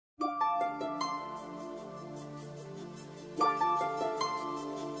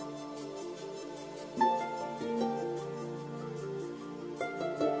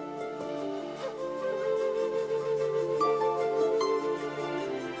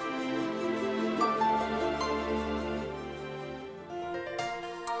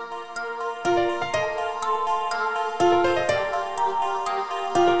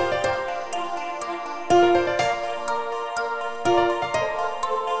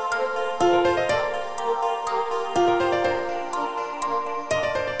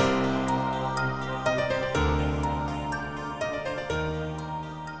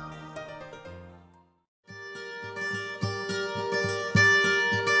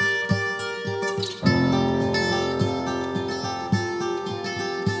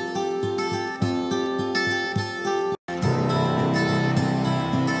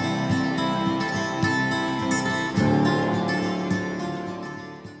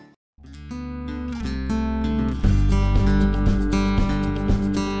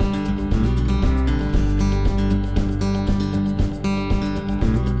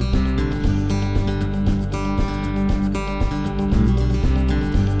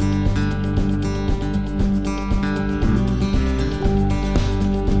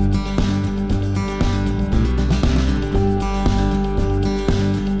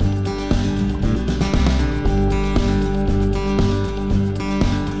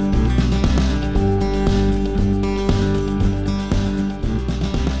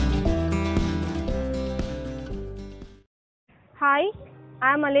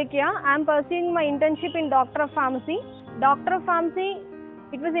I am Alekia. I am pursuing my internship in Doctor of Pharmacy. Doctor of Pharmacy,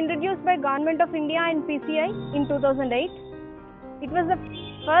 it was introduced by Government of India and PCI in 2008. It was the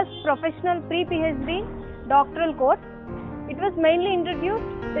first professional pre-PhD doctoral course. It was mainly introduced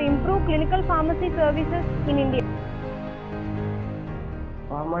to improve clinical pharmacy services in India.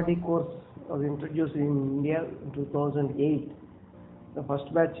 Pharm.D course was introduced in India in 2008. The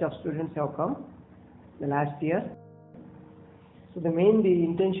first batch of students have come the last year. So the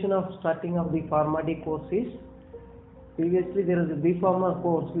intention of starting of the Pharm.D course is, previously there was a B.Pharma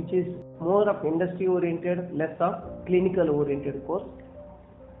course which is more of industry oriented, less of clinical oriented course.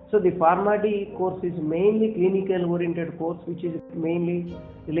 So the Pharm.D course is mainly clinical oriented course, which is mainly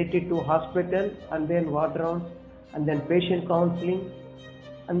related to hospital and then ward rounds and then patient counseling,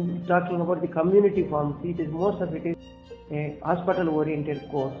 and talking about the community pharmacy. It is most of it is a hospital oriented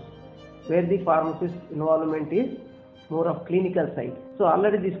course where the pharmacist involvement is more of clinical side. So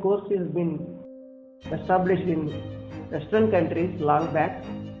already this course has been established in Western countries long back,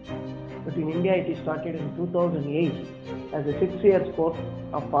 but in India it is started in 2008 as a 6 years course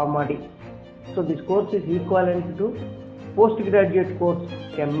of Pharm.D. So this course is equivalent to postgraduate course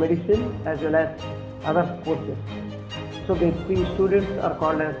in medicine as well as other courses. So the three students are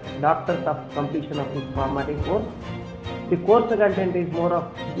called as doctors of completion of this Pharm.D course. The course content is more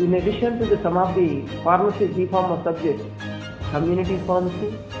of, in addition to some of the pharmacy B.Pharma subjects, community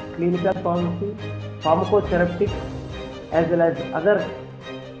pharmacy, clinical pharmacy, pharmacotherapeutics, as well as other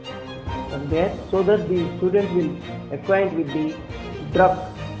there, so that the student will acquaint with the drugs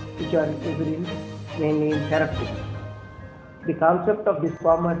which are used in mainly in therapeutics. The concept of this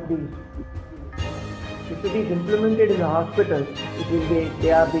Pharm.D, if it is implemented in the hospital, it will be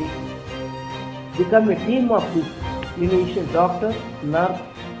become a team of this clinician, doctor, nurse,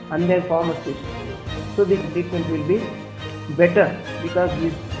 and then pharmacist. So the treatment will be better because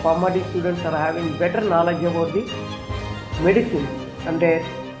these Pharm.D students are having better knowledge about the medicine and their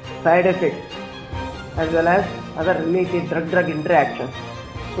side effects as well as other related drug-drug interactions.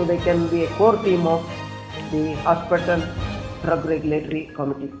 So they can be a core team of the hospital drug regulatory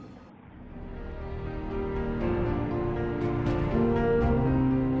committee.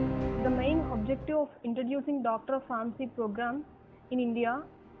 The objective of introducing Doctor of Pharmacy program in India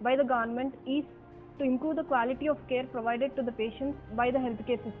by the government is to improve the quality of care provided to the patients by the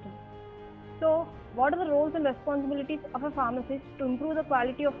healthcare system. So, what are the roles and responsibilities of a pharmacist to improve the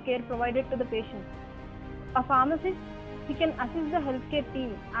quality of care provided to the patients? A pharmacist, he can assist the healthcare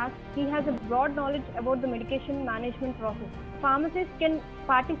team as he has a broad knowledge about the medication management process. Pharmacists can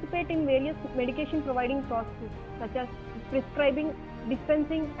participate in various medication providing processes such as prescribing,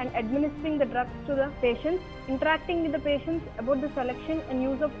 dispensing and administering the drugs to the patients, interacting with the patients about the selection and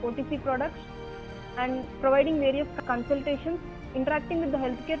use of OTC products, and providing various consultations, interacting with the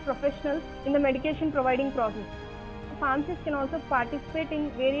healthcare professionals in the medication providing process. Pharmacists can also participate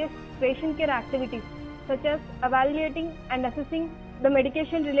in various patient care activities such as evaluating and assessing the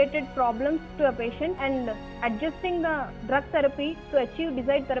medication related problems to a patient and adjusting the drug therapy to achieve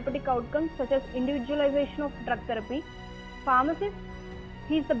desired therapeutic outcomes such as individualization of drug therapy. Pharmacist,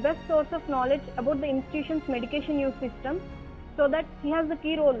 he is the best source of knowledge about the institution's medication use system, so that he has the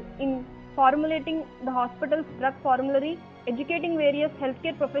key role in formulating the hospital's drug formulary, educating various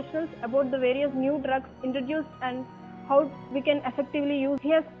healthcare professionals about the various new drugs introduced and how we can effectively use.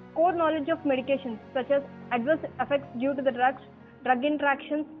 He has core knowledge of medications such as adverse effects due to the drugs, drug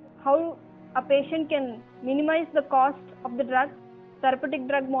interactions, how a patient can minimize the cost of the drug, therapeutic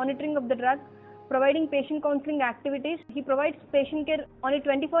drug monitoring of the drug, providing patient counseling activities. He provides patient care on a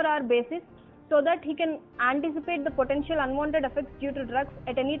 24-hour basis so that he can anticipate the potential unwanted effects due to drugs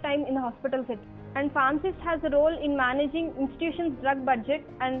at any time in the hospital setting. And pharmacist has a role in managing institutions' drug budget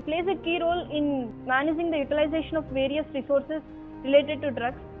and plays a key role in managing the utilization of various resources related to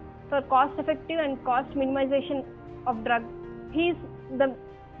drugs for cost-effective and cost minimization of drugs. He is the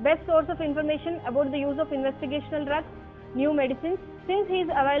best source of information about the use of investigational drugs, new medicines. Since he is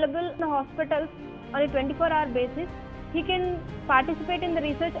available in the hospitals on a 24-hour basis, he can participate in the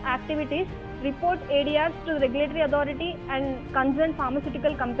research activities, report ADRs to the regulatory authority and concerned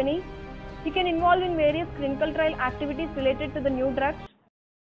pharmaceutical company. He can involve in various clinical trial activities related to the new drugs.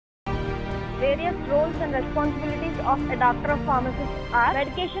 Various roles and responsibilities of a doctor of pharmacist are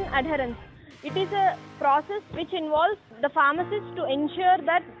medication adherence. It is a process which involves the pharmacist to ensure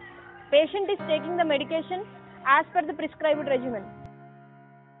that patient is taking the medication as per the prescribed regimen.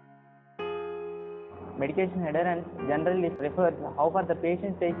 Medication adherence generally refers how far the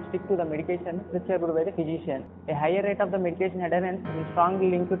patient stick to the medication prescribed by the physician. A higher rate of the medication adherence is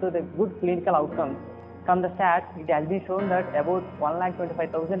strongly linked to the good clinical outcomes. From the stats, it has been shown that about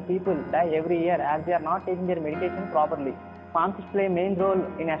 1,25,000 people die every year as they are not taking their medication properly. Pharmacists play a main role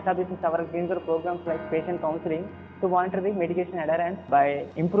in establishing several clinical programs like patient counseling to monitor the medication adherence by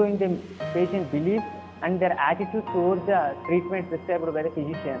improving the patient beliefs and their attitude towards the treatment prescribed by the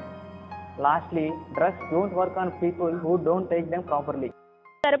physician. Lastly, drugs don't work on people who don't take them properly.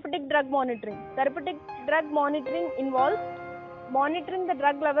 Therapeutic drug monitoring. Therapeutic drug monitoring involves monitoring the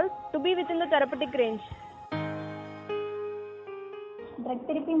drug levels to be within the therapeutic range. Drug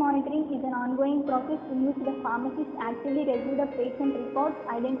therapy monitoring is an ongoing process in which the pharmacist actively review the patient records,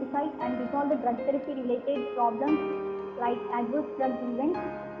 identify and resolve the drug therapy related problems like adverse drug events,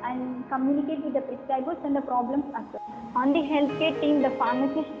 and communicate with the prescribers and the problems occur. On the healthcare team, the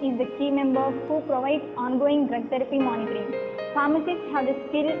pharmacist is the key member who provides ongoing drug therapy monitoring. Pharmacists have the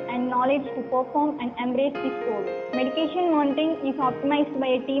skill and knowledge to perform and embrace this role. Medication monitoring is optimized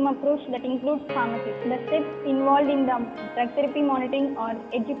by a team approach that includes pharmacists. The steps involved in the drug therapy monitoring are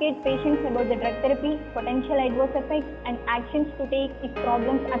educate patients about the drug therapy, potential adverse effects, and actions to take if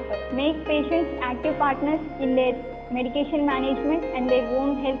problems occur. Make patients active partners in their medication management and their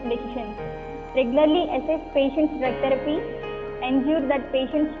own health decisions. Regularly assess patients' drug therapy. Ensure that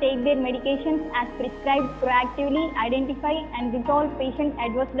patients take their medications as prescribed, proactively identify and resolve patient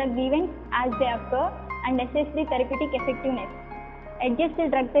adverse drug events as they occur, and assess the therapeutic effectiveness. Adjust the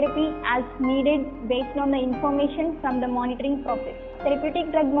drug therapy as needed based on the information from the monitoring process.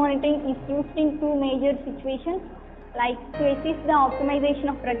 Therapeutic drug monitoring is used in two major situations, like to assist the optimization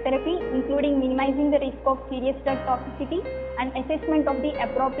of drug therapy, including minimizing the risk of serious drug toxicity and assessment of the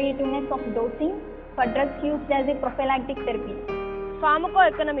appropriateness of dosing for drugs used as a prophylactic therapy.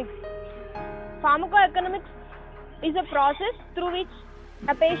 Pharmacoeconomics. Pharmacoeconomics is a process through which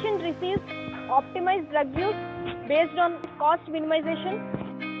a patient receives optimized drug use based on cost minimization.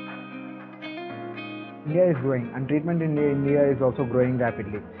 India is growing and treatment in India is also growing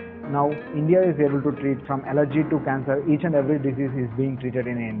rapidly. Now, India is able to treat from allergy to cancer. Each and every disease is being treated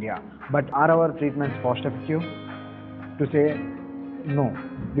in India. But are our treatments cost effective? To say no,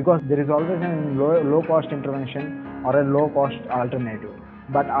 because there is always a low cost intervention or a low cost alternative.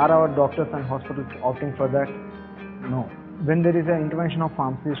 But are our doctors and hospitals opting for that? No. When there is an intervention of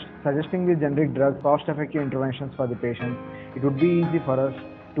pharmacists suggesting the generic drug cost effective interventions for the patient, it would be easy for us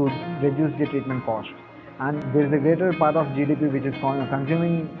to reduce the treatment cost. And there is a greater part of GDP which is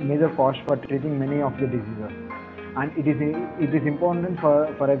consuming major cost for treating many of the diseases. And it is important for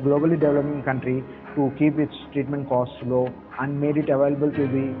a globally developing country to keep its treatment costs low and made it available to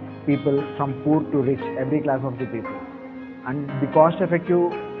the people from poor to rich, every class of the people. And the cost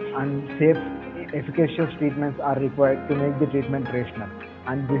effective and safe, efficacious treatments are required to make the treatment rational.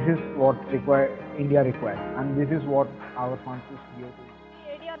 And this is what India requires. And this is what our pharmacists give to.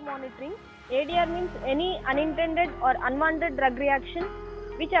 ADR monitoring. ADR means any unintended or unwanted drug reaction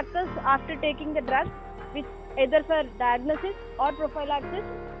which occurs after taking the drug, which either for diagnosis or prophylaxis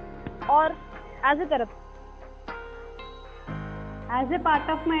or as a therapy. As a part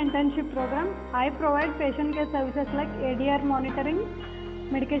of my internship program, I provide patient care services like ADR monitoring,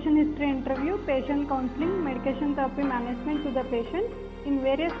 medication history interview, patient counseling, medication therapy management to the patient in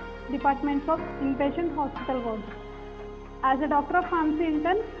various departments of inpatient hospital wards. As a doctor of pharmacy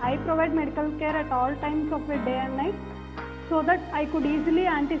intern, I provide medical care at all times of the day and night so that I could easily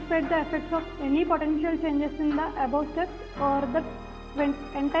anticipate the effects of any potential changes in the above steps or the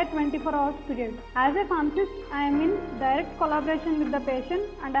entire 24 hours period. As a pharmacist, I am in direct collaboration with the patient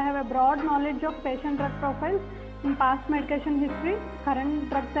and I have a broad knowledge of patient drug profiles in past medication history, current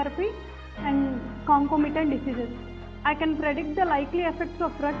drug therapy and concomitant diseases. I can predict the likely effects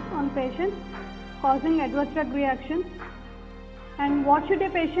of drugs on patients causing adverse drug reactions. And what should a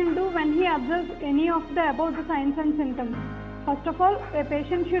patient do when he observes any of the above the signs and symptoms? First of all, a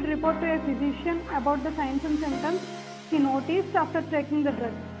patient should report to a physician about the signs and symptoms he noticed after taking the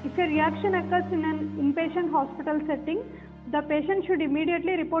drug. If a reaction occurs in an inpatient hospital setting, the patient should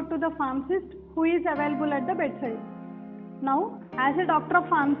immediately report to the pharmacist who is available at the bedside. Now, as a doctor of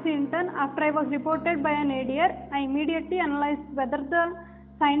pharmacy intern, after I was reported by an ADR, I immediately analyzed whether the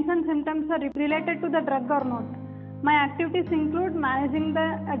signs and symptoms are related to the drug or not. My activities include managing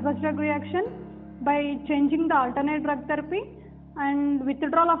the adverse drug reaction by changing the alternate drug therapy and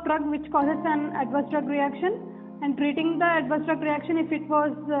withdrawal of drug which causes an adverse drug reaction, and treating the adverse drug reaction if it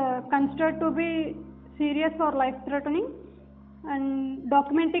was considered to be serious or life-threatening, and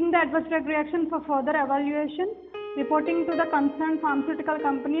documenting the adverse drug reaction for further evaluation, reporting to the concerned pharmaceutical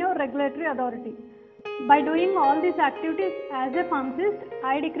company or regulatory authority. By doing all these activities as a pharmacist,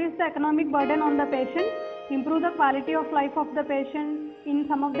 I decrease the economic burden on the patient, improve the quality of life of the patient in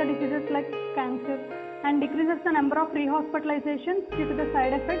some of the diseases like cancer, and decreases the number of rehospitalizations due to the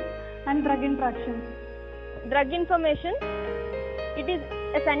side effects and drug interactions. Drug information. It is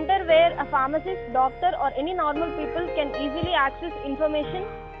a center where a pharmacist, doctor or any normal people can easily access information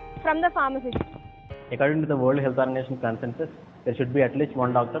from the pharmacist. According to the World Health Organization consensus, there should be at least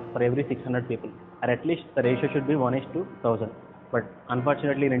one doctor for every 600 people, or at least the ratio should be 1:1000. But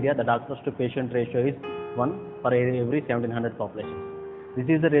unfortunately in India, the doctors to patient ratio is 1 for every 1700 population. This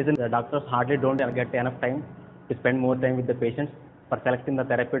is the reason the doctors hardly don't get enough time to spend more time with the patients for selecting the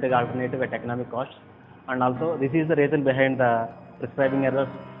therapeutic alternative at economic cost. And also this is the reason behind the prescribing errors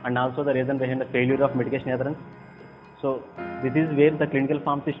and also the reason behind the failure of medication adherence. So this is where the clinical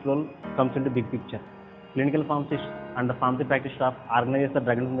pharmacist role comes into big picture. Clinical pharmacist and the pharmacy practice staff organize the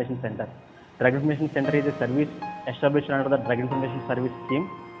Drug Information Center. Drug Information Center is a service established under the Drug Information Service Scheme,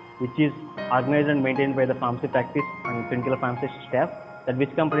 which is organized and maintained by the pharmacy practice and clinical pharmacist staff, that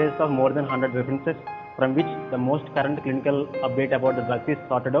which comprises of more than 100 references, from which the most current clinical update about the drugs is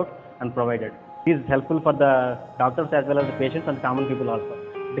sorted out and provided. It is helpful for the doctors as well as the patients and common people also.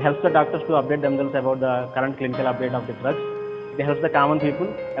 It helps the doctors to update themselves about the current clinical update of the drugs. It helps the common people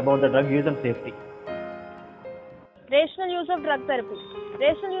about the drug use and safety. Rational use of drug therapy.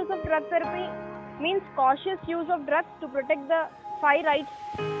 Rational use of drug therapy means cautious use of drugs to protect the 5 rights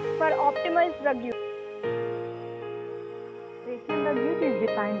for optimized drug use. Rational drug use is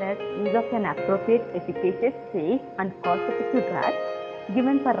defined as use of an appropriate, efficacious, safe and cost-effective drug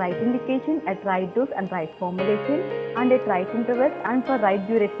given for right indication at right dose and right formulation and at right intervals and for right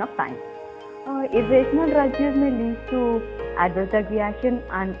duration of time. Irrational drug use may lead to adverse drug reaction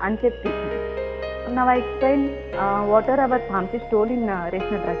and unsafe treatment. Now I explain what are our pharmacist's role in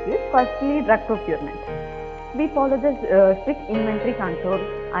rational drug use. Firstly, drug procurement. We follow the strict inventory control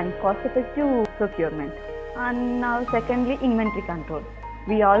and cost-effective procurement. And now secondly, inventory control.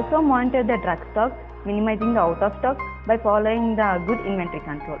 We also monitor the drug stock, minimizing the out of stock by following the good inventory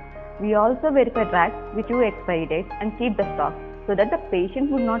control. We also verify drugs which have expiry dates and keep the stock so that the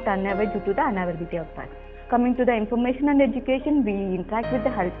patient would not run away due to the unavailability of drugs. Coming to the information and education, we interact with the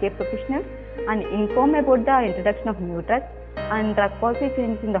healthcare professionals and inform about the introduction of new drugs and drug policy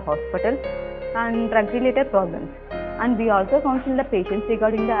changes in the hospital and drug-related problems. And we also counsel the patients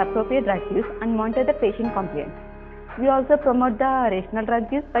regarding the appropriate drug use and monitor the patient compliance. We also promote the rational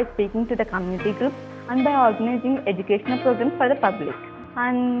drug use by speaking to the community groups and by organizing educational programs for the public.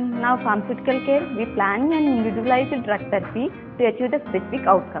 And now pharmaceutical care, we plan an individualized drug therapy to achieve the specific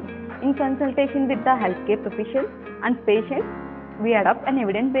outcomes. In consultation with the healthcare professionals and patients, we adopt an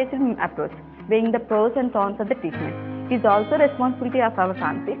evidence-based approach, weighing the pros and cons of the treatment. It is also responsibility of our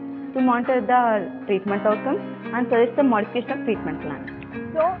pharmacists to monitor the treatment outcomes and suggest the modification of treatment plan.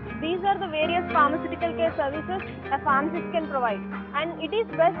 So these are the various pharmaceutical care services a pharmacist can provide, and it is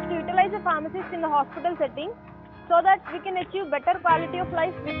best to utilize a pharmacist in the hospital setting so that we can achieve better quality of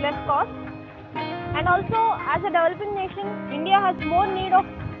life with less cost. And also, as a developing nation, India has more need of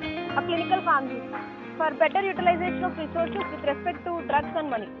a clinical pharmacist for better utilization of resources with respect to drugs and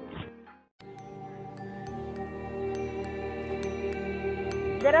money.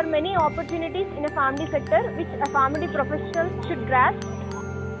 There are many opportunities in a Pharm.D sector which a Pharm.D professional should grasp.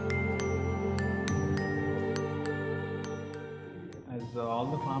 As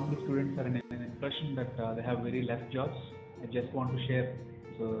all the Pharm.D students are in an impression that they have very less jobs, I just want to share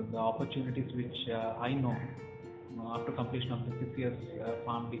the opportunities which I know after completion of the 6 years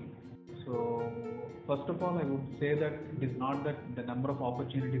Pharm.D. So first of all, I would say that it is not that the number of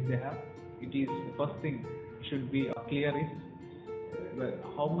opportunities they have. It is the first thing should be clear is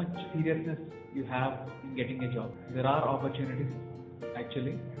how much seriousness you have in getting a job. There are opportunities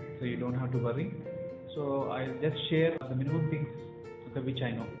actually, so you don't have to worry. So I'll just share the minimum things which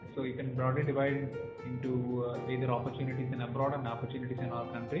I know. So you can broadly divide into either opportunities in abroad and opportunities in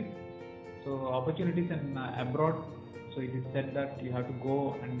our country. So opportunities in abroad, so it is said that you have to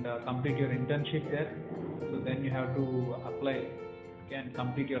go and complete your internship there. So then you have to apply and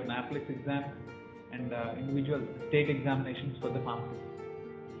complete your NAPLEX exam and individual state examinations for the pharmacy.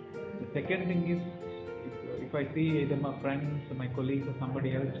 The second thing is, if I see either my friends, my colleagues or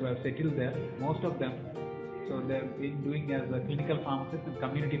somebody else who have settled there, most of them, so they've been doing as a clinical pharmacist and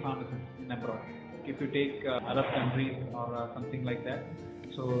community pharmacist in abroad. If you take Arab countries or something like that,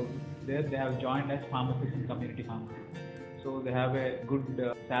 so there they have joined as pharmacists and community pharmacists. So they have a good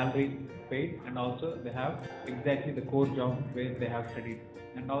salary paid, and also they have exactly the core job where they have studied.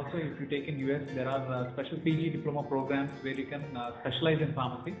 And also if you take in US, there are special PG diploma programs where you can specialize in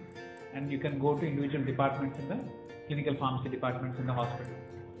pharmacy and you can go to individual departments in the clinical pharmacy departments in the hospital.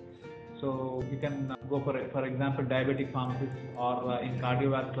 So you can go for example, diabetic pharmacist, or in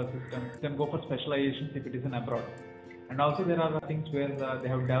cardiovascular system. You can go for specializations if it is in abroad. And also there are things where they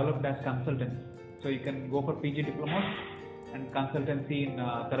have developed as consultants. So you can go for PG diplomas and consultancy in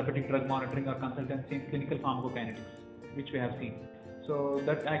therapeutic drug monitoring or consultancy in clinical pharmacokinetics, which we have seen. So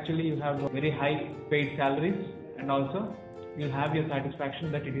that actually you have very high paid salaries, and also you'll have your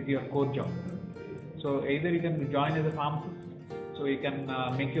satisfaction that it is your core job. So either you can join as a pharmacist, so you can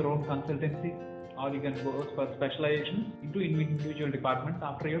make your own consultancy, or you can go for specialization into individual departments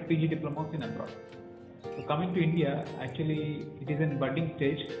after your PG diplomas in abroad. So coming to India, actually it is in budding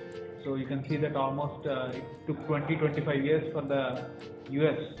stage. So you can see that almost it took 20-25 years for the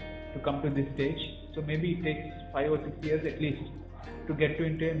US to come to this stage. So maybe it takes 5 or 6 years at least to get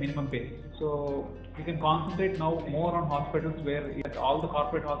into a minimum pace. So you can concentrate now more on hospitals where all the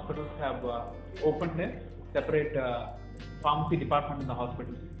corporate hospitals have opened a separate pharmacy department in the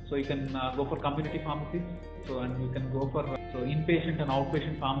hospitals. So you can go for community pharmacies. So and you can go for inpatient and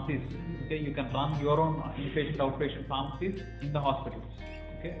outpatient pharmacies. Okay, you can run your own inpatient outpatient pharmacies in the hospitals.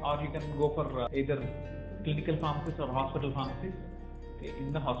 Okay, or you can go for either clinical pharmacies or hospital pharmacies, okay,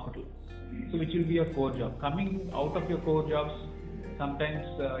 in the hospital. So which will be your core job. Coming out of your core jobs, sometimes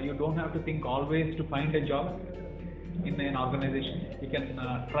you don't have to think always to find a job in an organization. You can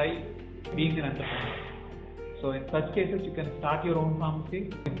try being an entrepreneur. So in such cases, you can start your own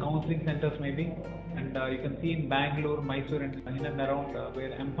pharmacy in counseling centers maybe, and you can see in Bangalore, Mysore, and in and around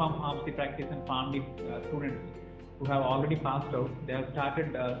where M.Pharm pharmacy practice and Pharm.D students who have already passed out, they have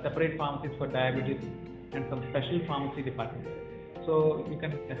started separate pharmacies for diabetes and some special pharmacy departments. So you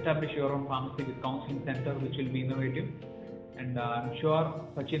can establish your own pharmacy with counseling center, which will be innovative, and I'm sure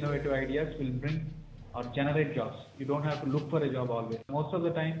such innovative ideas will bring or generate jobs. You don't have to look for a job always. Most of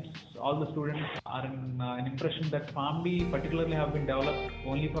the times, all the students are in an impression that Pharm.D particularly have been developed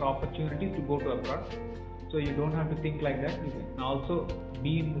only for opportunities to go to abroad. So you don't have to think like that. You can also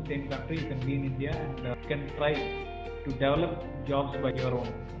be in the same country. You can be in India, and you can try to develop jobs by your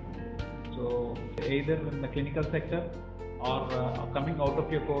own. So either in the clinical sector or coming out of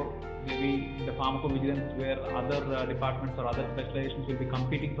your core, maybe in the pharmacovigilance where other departments or other specializations will be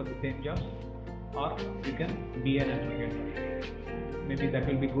competing for the same jobs, or you can be an entrepreneur. Maybe that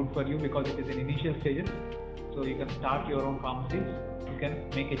will be good for you because it is in initial stages. So you can start your own pharmacies, you can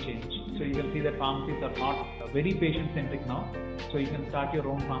make a change. So you can see that pharmacies are not very patient-centric now. So you can start your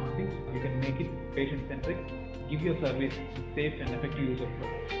own pharmacies, you can make it patient-centric, give your service safe and effective use of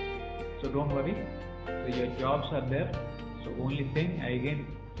drugs. So don't worry, so your jobs are there. So only thing I again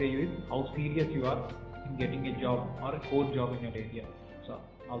say you is how serious you are in getting a job or a core job in your area. So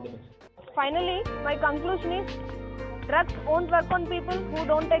all the best. Finally, my conclusion is drugs won't work on people who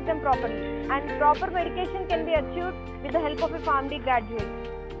don't take them properly, and proper medication can be achieved with the help of a Pharm.D graduate.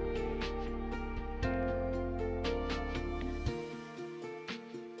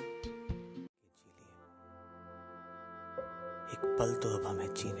 एक पल तो अब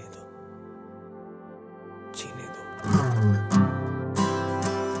हमें जीने दो, जीने दो।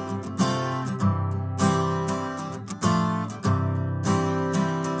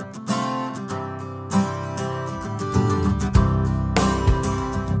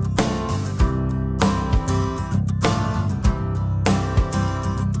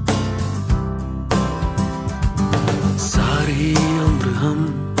 सारी उम्र हम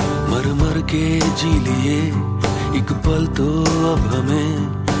मर मर के जी लिए, एक पल तो अब हमें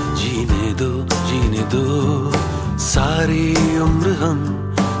जीने दो, जीने दो। सारी उम्र हम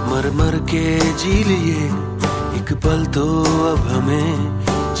मर मर के जी लिए, एक पल तो अब हमें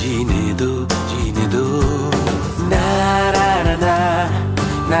जीने दो, जीने दो। ना ना ना ना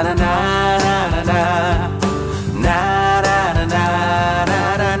ना ना ना ना ना ना ना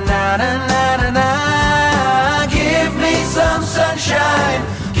ना ना ना ना। Give me some sunshine,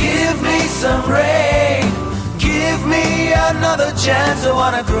 give me some rain, give me another chance. I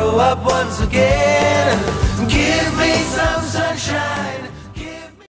wanna grow up once again. Give me some sunshine.